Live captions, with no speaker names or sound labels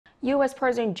U.S.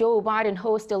 President Joe Biden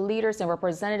hosted leaders and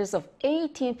representatives of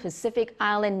 18 Pacific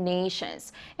Island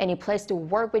nations, and he pledged to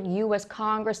work with U.S.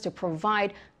 Congress to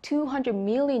provide $200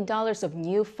 million of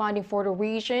new funding for the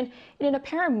region in an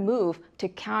apparent move to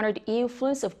counter the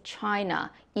influence of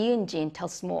China. Eun-jin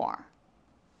tells more.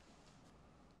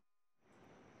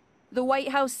 The White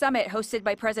House summit hosted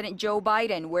by President Joe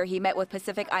Biden, where he met with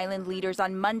Pacific Island leaders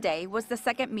on Monday, was the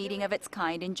second meeting of its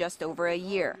kind in just over a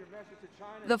year.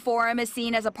 The forum is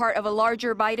seen as a part of a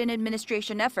larger Biden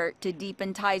administration effort to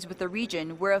deepen ties with the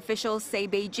region, where officials say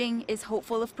Beijing is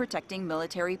hopeful of protecting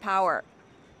military power.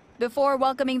 Before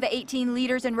welcoming the 18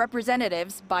 leaders and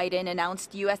representatives, Biden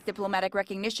announced U.S. diplomatic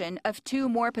recognition of two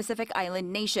more Pacific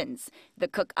Island nations, the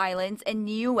Cook Islands and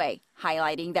Niue,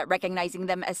 highlighting that recognizing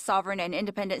them as sovereign and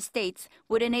independent states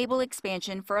would enable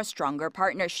expansion for a stronger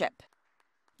partnership.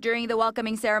 During the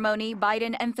welcoming ceremony,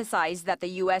 Biden emphasized that the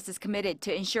U.S. is committed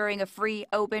to ensuring a free,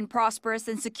 open, prosperous,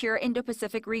 and secure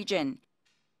Indo-Pacific region.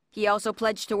 He also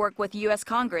pledged to work with U.S.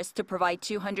 Congress to provide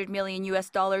 $200 million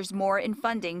more in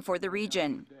funding for the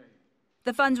region.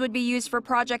 The funds would be used for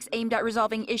projects aimed at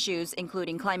resolving issues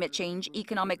including climate change,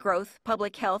 economic growth,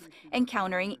 public health, and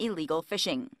countering illegal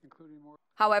fishing.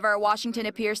 However, Washington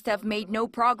appears to have made no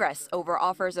progress over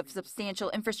offers of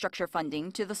substantial infrastructure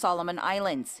funding to the Solomon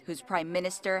Islands, whose prime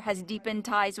minister has deepened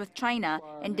ties with China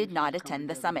and did not attend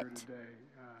the summit.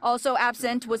 Also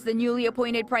absent was the newly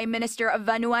appointed Prime Minister of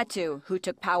Vanuatu, who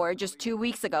took power just 2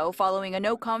 weeks ago following a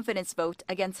no-confidence vote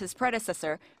against his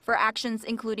predecessor for actions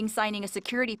including signing a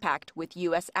security pact with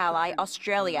U.S. ally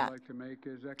Australia.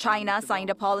 China signed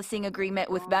a policing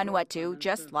agreement with Vanuatu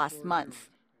just last month.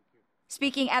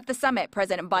 Speaking at the summit,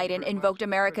 President Biden invoked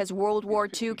America's World War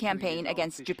II campaign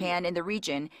against Japan in the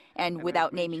region and,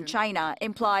 without naming China,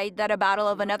 implied that a battle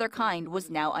of another kind was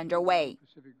now underway.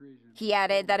 He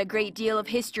added that a great deal of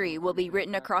history will be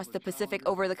written across the Pacific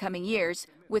over the coming years,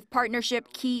 with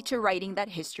partnership key to writing that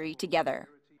history together.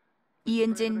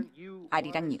 Eun-jin,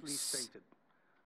 Arirang News.